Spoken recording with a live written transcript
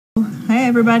Hi,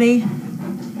 everybody. Hi,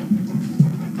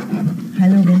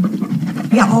 Logan.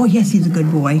 Yeah, oh, yes, he's a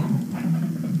good boy.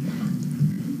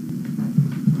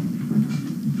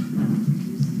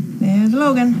 There's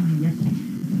Logan.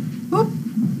 Whoop.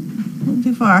 Not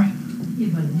too far.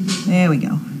 There we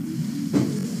go.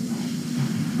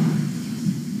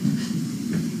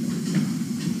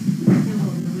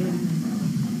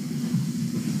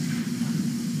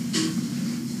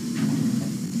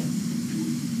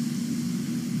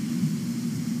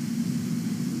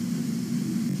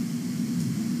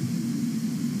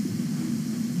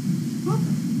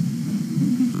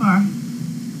 Far.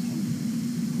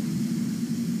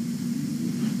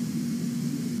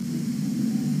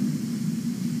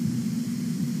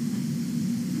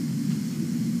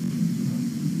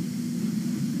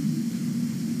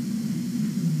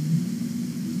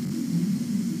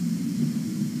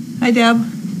 Hi, Deb.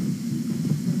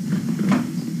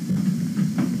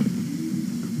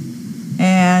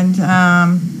 And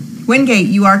Wingate,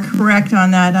 you are correct on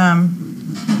that.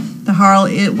 The Harl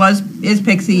is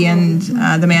Pixie and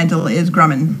the mantle is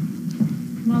Grumman.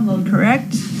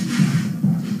 Correct?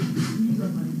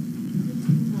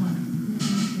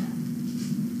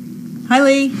 Hi,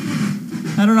 Lee.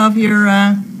 I don't know if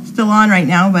you're still on right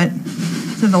now, but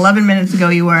it said 11 minutes ago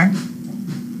you were.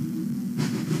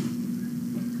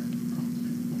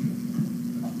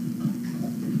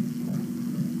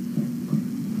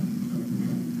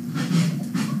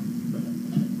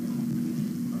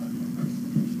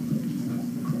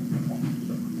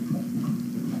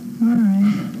 All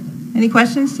right. Any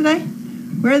questions today?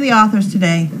 Where are the authors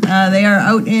today? They are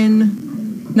out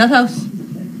in Nut House.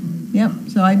 Yep.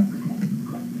 So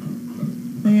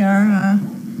they are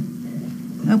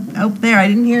out there. I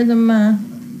didn't hear them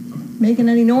making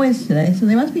any noise today, so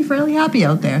they must be fairly happy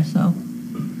out there. So,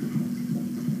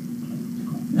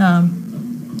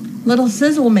 little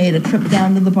Sizzle made a trip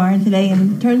down to the barn today,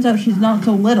 and it turns out she's not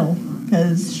so little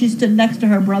because she stood next to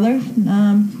her brother.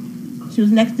 She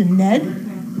was next to Ned,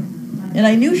 and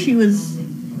I knew she was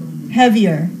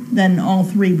heavier than all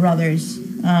three brothers.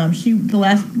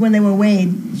 When they were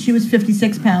weighed, she was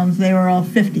 56 pounds. They were all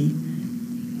 50.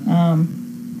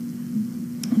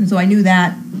 And so I knew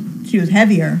that she was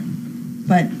heavier,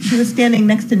 but she was standing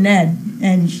next to Ned,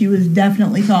 and she was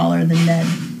definitely taller than Ned.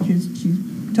 She's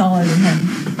taller than him.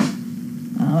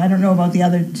 I don't know about the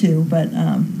other two, but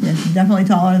yeah, she's definitely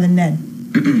taller than Ned.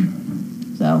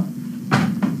 So,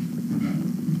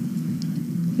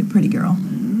 you're a pretty girl.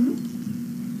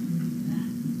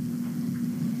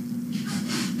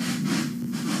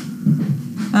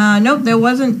 Nope, there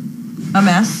wasn't a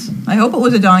mess. I hope it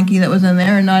was a donkey that was in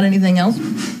there and not anything else.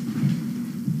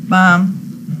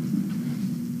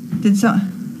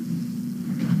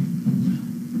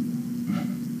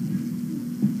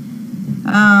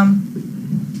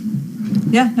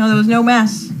 Yeah, no, there was no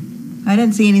mess. I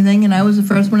didn't see anything, and I was the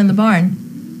first one in the barn.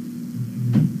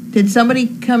 Did somebody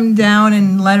come down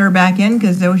and let her back in?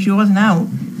 Because she wasn't out.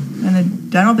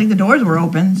 And I don't think the doors were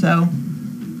open, so...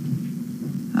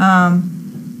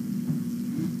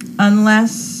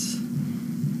 unless...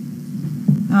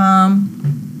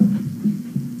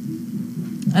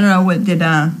 I don't know,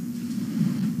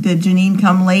 did Janine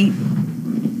come late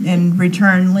and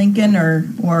return Lincoln or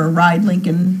ride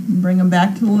Lincoln and bring him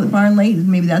back to the barn late?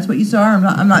 Maybe that's what you saw.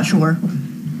 I'm not sure.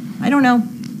 I don't know.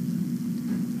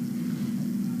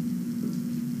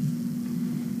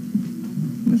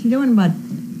 What's he doing, bud?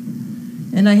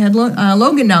 And I had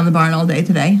Logan down the barn all day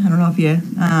today. I don't know if you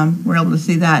were able to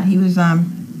see that. He was.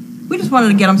 We just wanted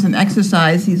to get him some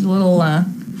exercise. He's a little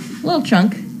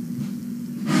chunk,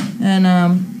 and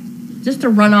just to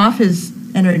run off his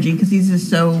energy because he's just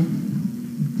so.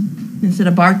 Instead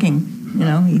of barking,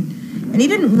 he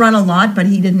didn't run a lot, but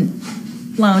he didn't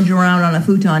lounge around on a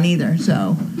futon either.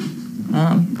 So,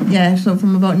 yeah. So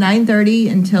from about 9:30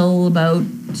 until about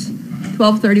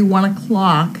 12:30, 1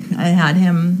 o'clock, I had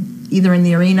him either in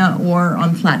the arena or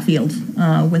on flat field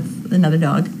with another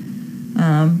dog.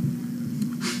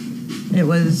 It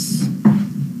was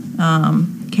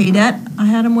Cadet I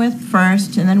had him with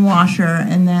first, and then Washer,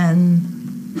 and then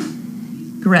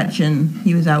Gretchen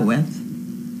he was out with.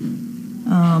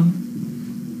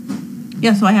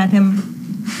 Yeah, so I had him.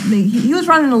 He was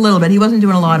running a little bit. He wasn't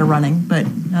doing a lot of running, but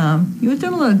he was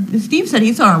doing a little. Steve said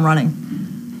he saw him running.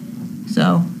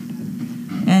 So,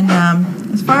 and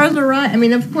as far as the ride, I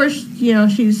mean, of course, I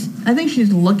think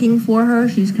she's looking for her.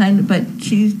 She's kind of, but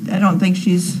I don't think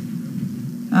she's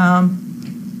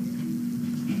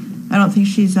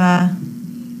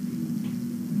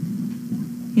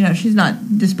she's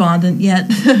not despondent yet.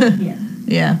 Yeah.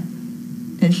 Yeah.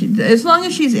 And as long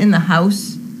as she's in the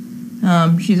house,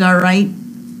 she's all right.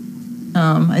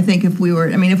 I think if we were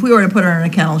to put her in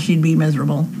a kennel, she'd be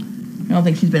miserable. I don't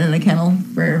think she's been in a kennel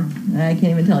for, I can't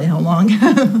even tell you how long.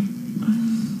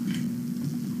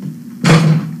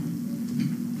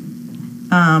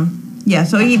 Yeah,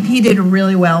 so he did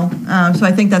really well. So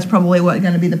I think that's probably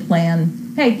going to be the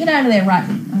plan. Hey, get out of there, Rock.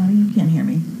 Oh, you can't hear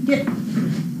me. Get.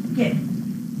 Hey.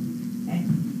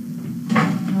 I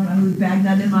don't know whose bag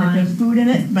that is. There's food in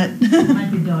it, but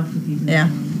might be dog cookies. Yeah.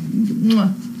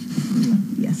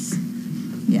 Yes.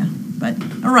 Yeah, but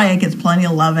Araya gets plenty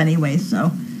of love anyway,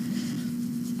 so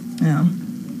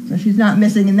so she's not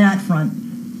missing in that front.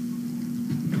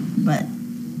 But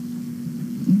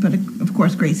of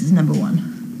course, Grace is number one.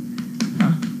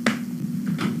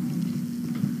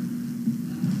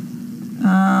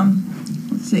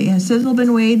 Let's see. Has Sizzle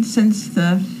been weighed since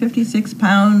the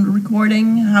 56-pound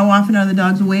recording? How often are the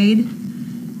dogs weighed?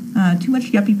 Too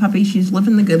much yuppie puppy. She's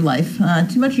living the good life.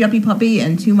 Too much yuppie puppy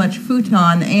and too much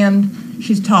futon, and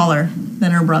she's taller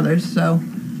than her brothers. So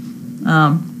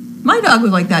my dog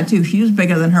was like that too. She was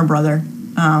bigger than her brother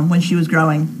when she was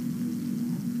growing.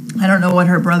 I don't know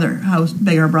how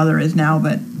big her brother is now,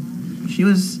 but she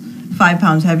was 5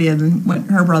 pounds heavier than what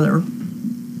her brother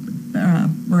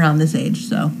around this age.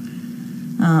 So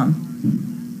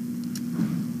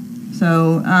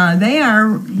they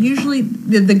are usually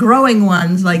the growing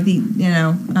ones, like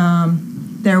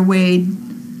they're weighed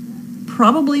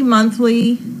probably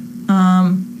monthly.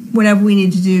 Whenever we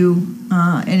need to do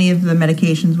any of the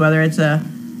medications, whether it's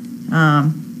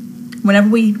whenever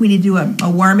we need to do a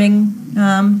worming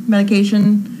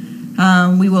medication,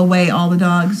 we will weigh all the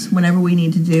dogs. Whenever we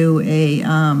need to do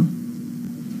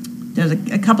there's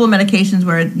a couple of medications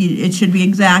where it should be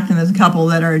exact, and there's a couple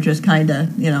that are just kind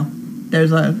of,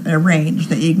 there's a range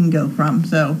that you can go from.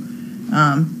 So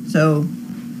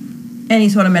any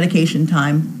sort of medication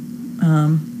time,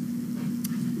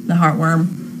 the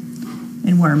heartworm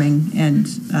and worming and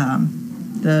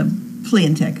the flea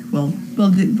and tick, we'll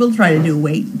try to do a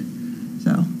weight.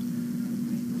 So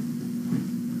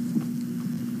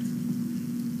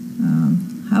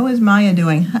how is Maya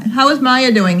doing? How is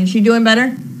Maya doing? Is she doing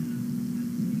better?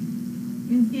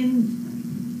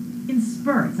 In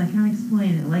spurts, I can't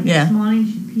explain it. Like yeah. This morning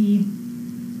she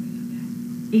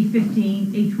peed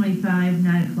 8:15, 8:25,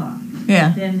 9 o'clock.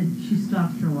 Yeah. Then she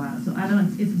stopped for a while. So I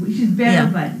don't. She's better,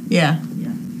 but yeah.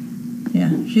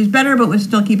 She's better, but we're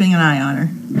still keeping an eye on her.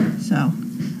 So.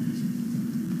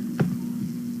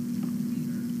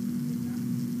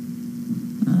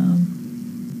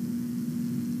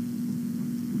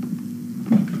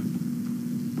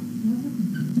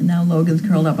 And now Logan's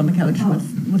curled up on the couch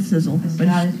with Sizzle, but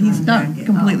he's not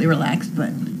completely relaxed,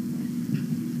 but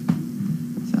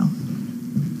so.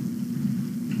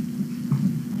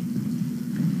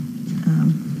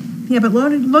 Yeah, but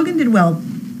Logan did well,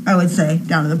 I would say,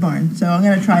 down in the barn. So I'm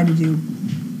gonna try to do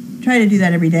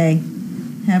that every day.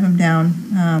 Have him down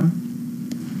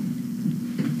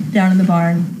in the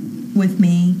barn with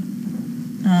me,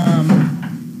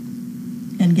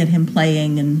 and get him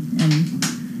playing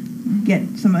and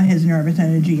get some of his nervous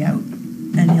energy out,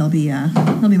 and he'll be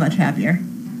much happier.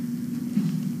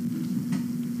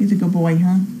 He's a good boy,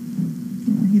 huh?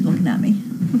 He's looking at me.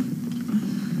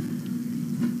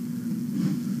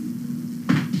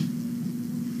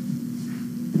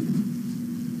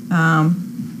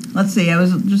 Let's see. I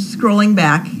was just scrolling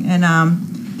back, and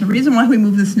the reason why we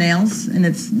moved the snails, and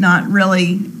it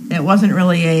wasn't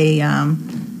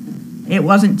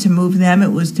to move them.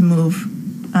 It was to move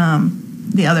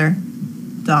the other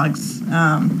dogs.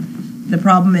 The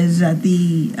problem is that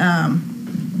the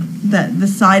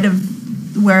side of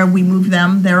where we moved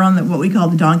them, they're on what we call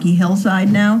the Donkey Hill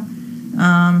side now.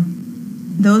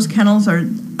 Those kennels are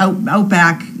out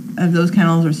back of those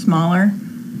kennels are smaller,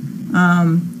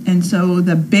 and so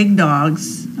the big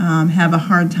dogs have a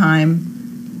hard time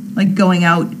like going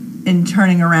out and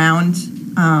turning around.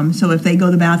 So if they go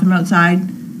to the bathroom outside,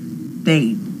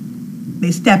 they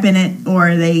step in it,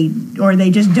 or they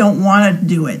just don't want to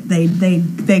do it.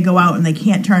 They go out and they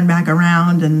can't turn back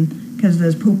around, and because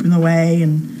there's poop in the way,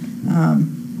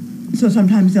 and so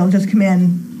sometimes they'll just come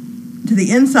in to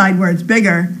the inside where it's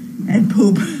bigger and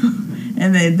poop,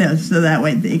 and so that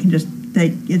way they can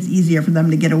it's easier for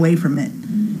them to get away from it.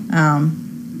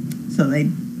 So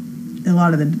a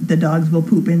lot of the dogs will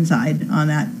poop inside on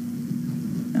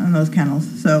those kennels.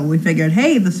 So we figured,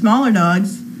 hey, the smaller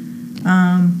dogs,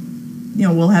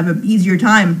 we'll have an easier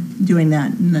time doing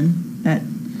that. And then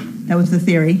that was the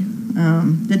theory.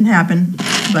 Didn't happen,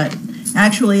 but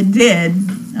actually it did.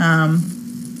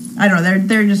 I don't know.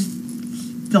 They're just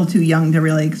still too young to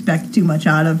really expect too much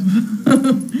out of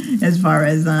as far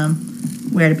as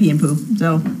where to pee and poop.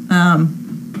 So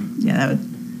yeah, that would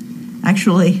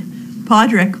actually,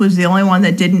 Podrick was the only one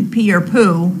that didn't pee or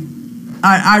poo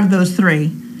out of those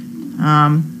three.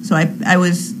 So I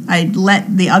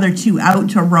let the other two out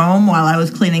to roam while I was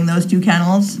cleaning those two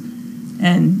kennels,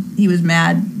 and he was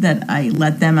mad that I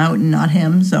let them out and not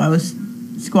him. So I was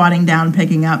squatting down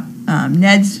picking up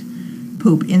Ned's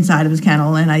poop inside of his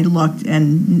kennel, and I looked,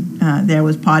 and there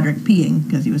was Podrick peeing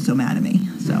because he was so mad at me.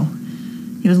 So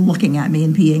he was looking at me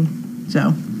and peeing.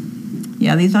 So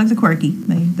yeah, these dogs are quirky.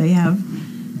 They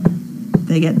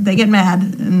get mad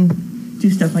and do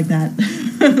stuff like that.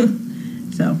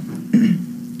 So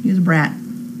he was a brat.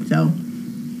 So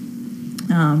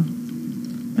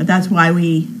but that's why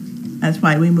we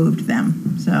moved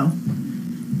them. So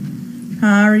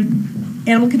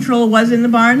animal control was in the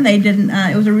barn. They didn't.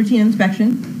 It was a routine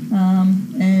inspection,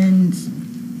 and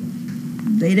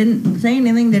they didn't say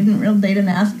anything. They didn't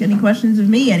ask any questions of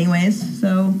me, anyways.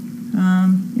 So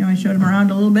I showed him around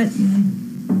a little bit,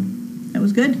 and that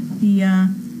was good. He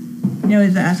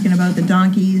was asking about the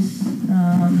donkeys,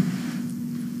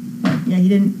 but yeah, he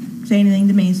didn't say anything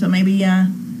to me. So maybe ask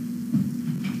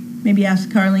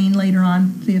Carlene later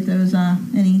on, see if there was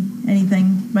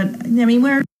anything. But I mean,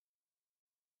 we're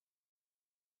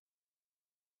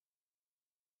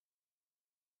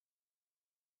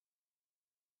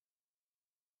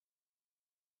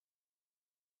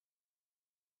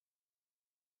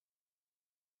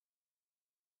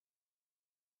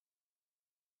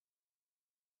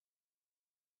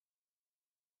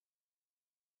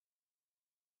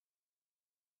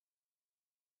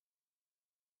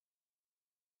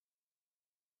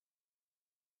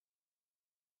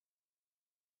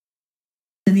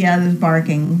the others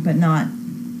barking, but not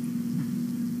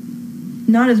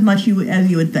as much as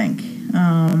you would think.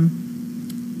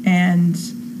 And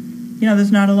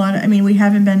there's not a lot of, I mean, we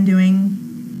haven't been doing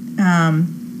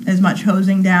as much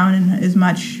hosing down and as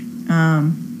much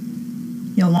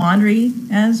laundry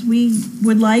as we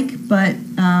would like, but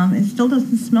it still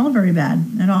doesn't smell very bad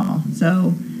at all.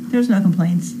 So there's no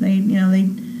complaints. They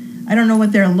I don't know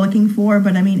what they're looking for,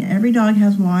 but I mean, every dog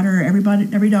has water. Every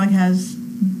dog has,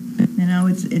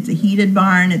 it's a heated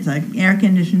barn. It's an air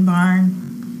conditioned barn.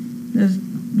 There's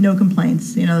no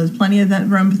complaints. There's plenty of that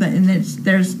room, and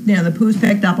there's the poo's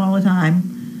picked up all the time.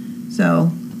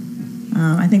 So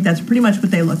I think that's pretty much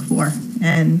what they look for,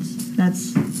 and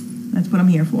that's what I'm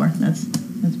here for. That's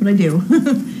what I do.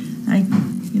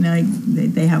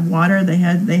 They have water. They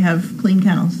have clean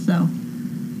kennels. So.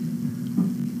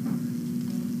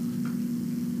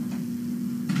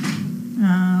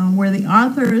 Where the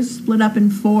authors split up in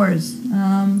fours.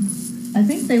 I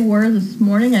think they were this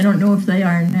morning. I don't know if they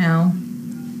are now.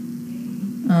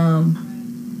 I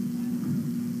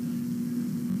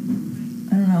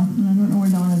don't know. I don't know where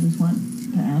Donna just went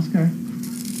to ask her.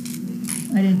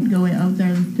 I didn't go out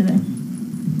there today.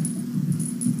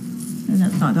 And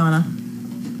that's not Donna.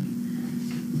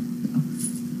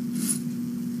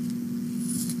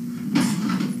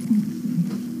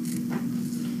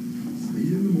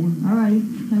 All righty.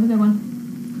 Have a good one.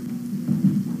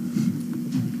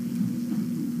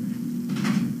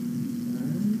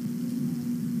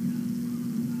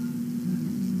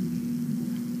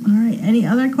 All right. Any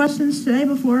other questions today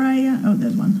before I... oh,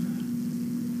 there's one.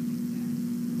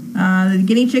 The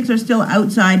guinea chicks are still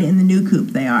outside in the new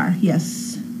coop. They are.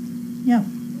 Yes. Yep.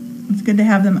 It's good to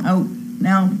have them out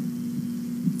now.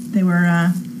 They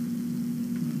were...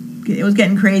 it was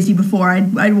getting crazy before.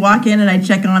 I'd walk in and I'd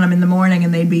check on them in the morning,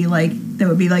 and there would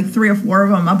be like 3 or 4 of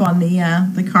them up on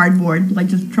the cardboard, like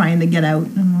just trying to get out.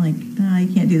 And I'm like, oh,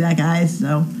 you can't do that, guys.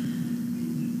 So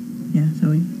yeah, so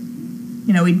we'd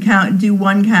do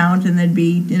one count, and there'd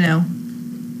be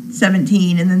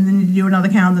 17, and then you do another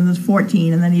count, and there's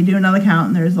 14, and then you do another count,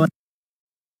 and there's like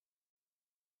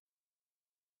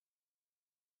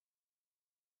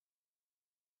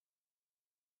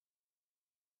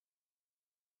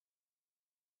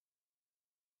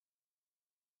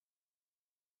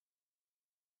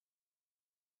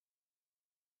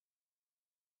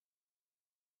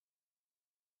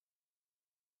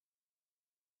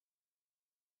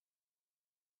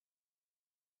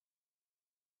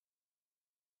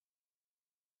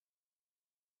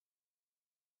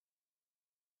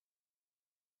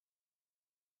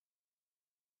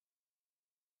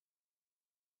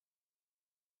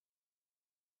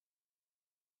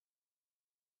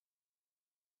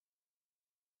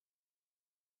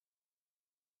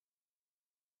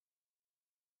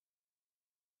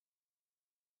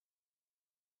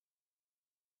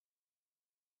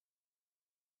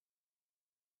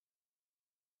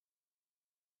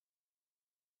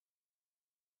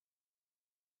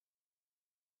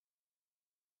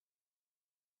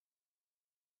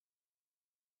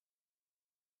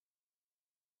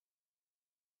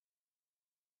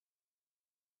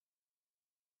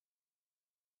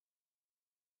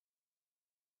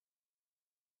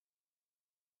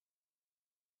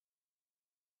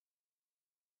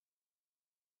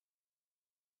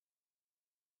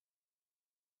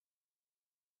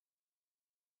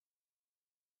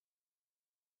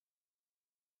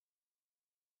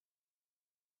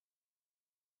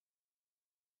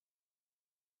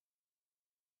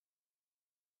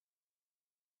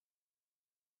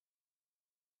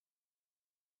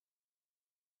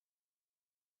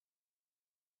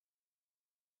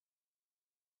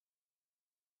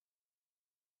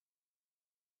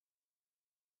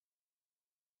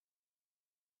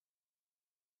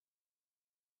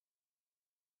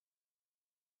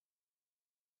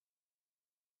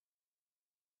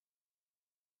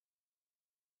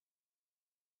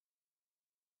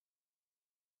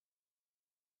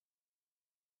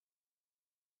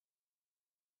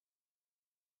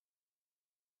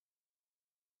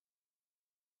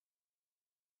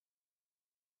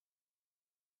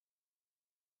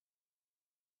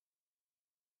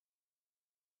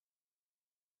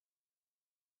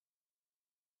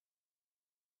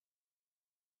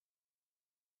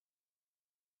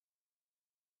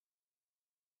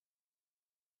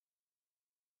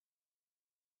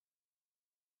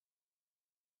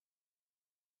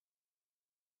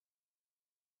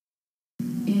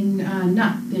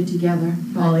Nut, they're together,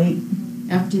 All but 8?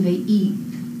 after they eat,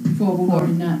 4 will go Four.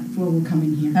 to Nut, 4 will come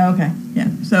in here. Oh, okay, yeah.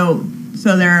 So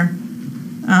they're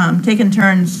taking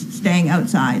turns staying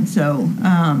outside. So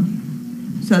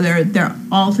they're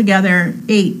all together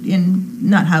 8 in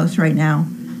Nut House right now,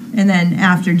 and then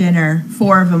after dinner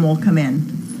 4 of them will come in.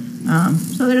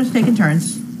 So they're just taking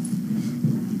turns.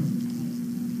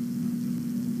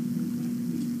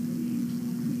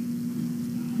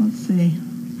 Let's see.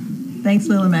 Thanks,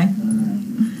 Lila May.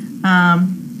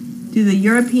 Do the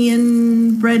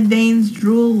European bred Danes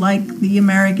drool like the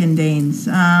American Danes?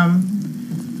 I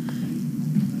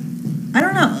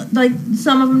don't know. Like,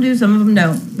 some of them do, some of them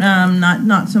don't.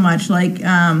 Not so much. Like,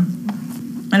 I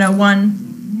know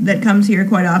one that comes here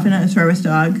quite often, a service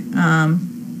dog.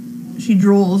 She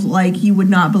drools like you would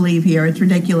not believe here. It's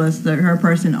ridiculous that her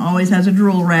person always has a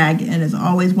drool rag and is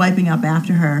always wiping up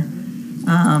after her.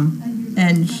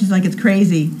 And she's like, it's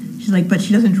crazy. She's like, but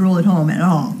she doesn't drool at home at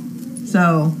all.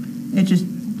 So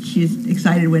she's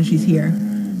excited when she's here.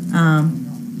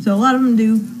 So a lot of them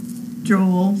do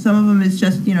drool. Some of them is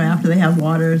just, after they have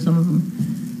water. Some of them,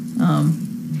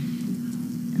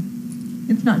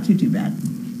 it's not too bad.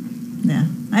 Yeah,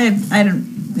 I don't,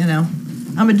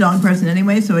 I'm a dog person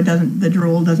anyway, so the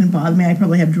drool doesn't bother me. I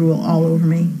probably have drool all over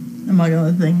me, among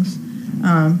other things.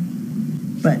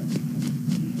 But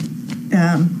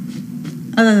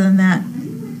other than that,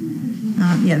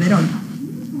 yeah, they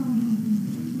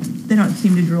don't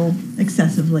seem to drool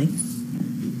excessively.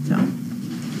 So,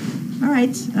 all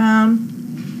right.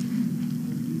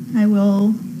 I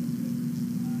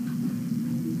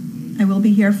will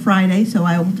be here Friday, so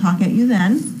I will talk at you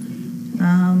then.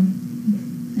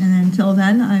 And until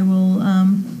then,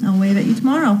 I'll wave at you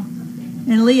tomorrow.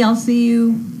 And Lee, I'll see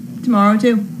you tomorrow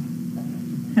too.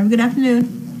 Have a good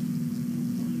afternoon.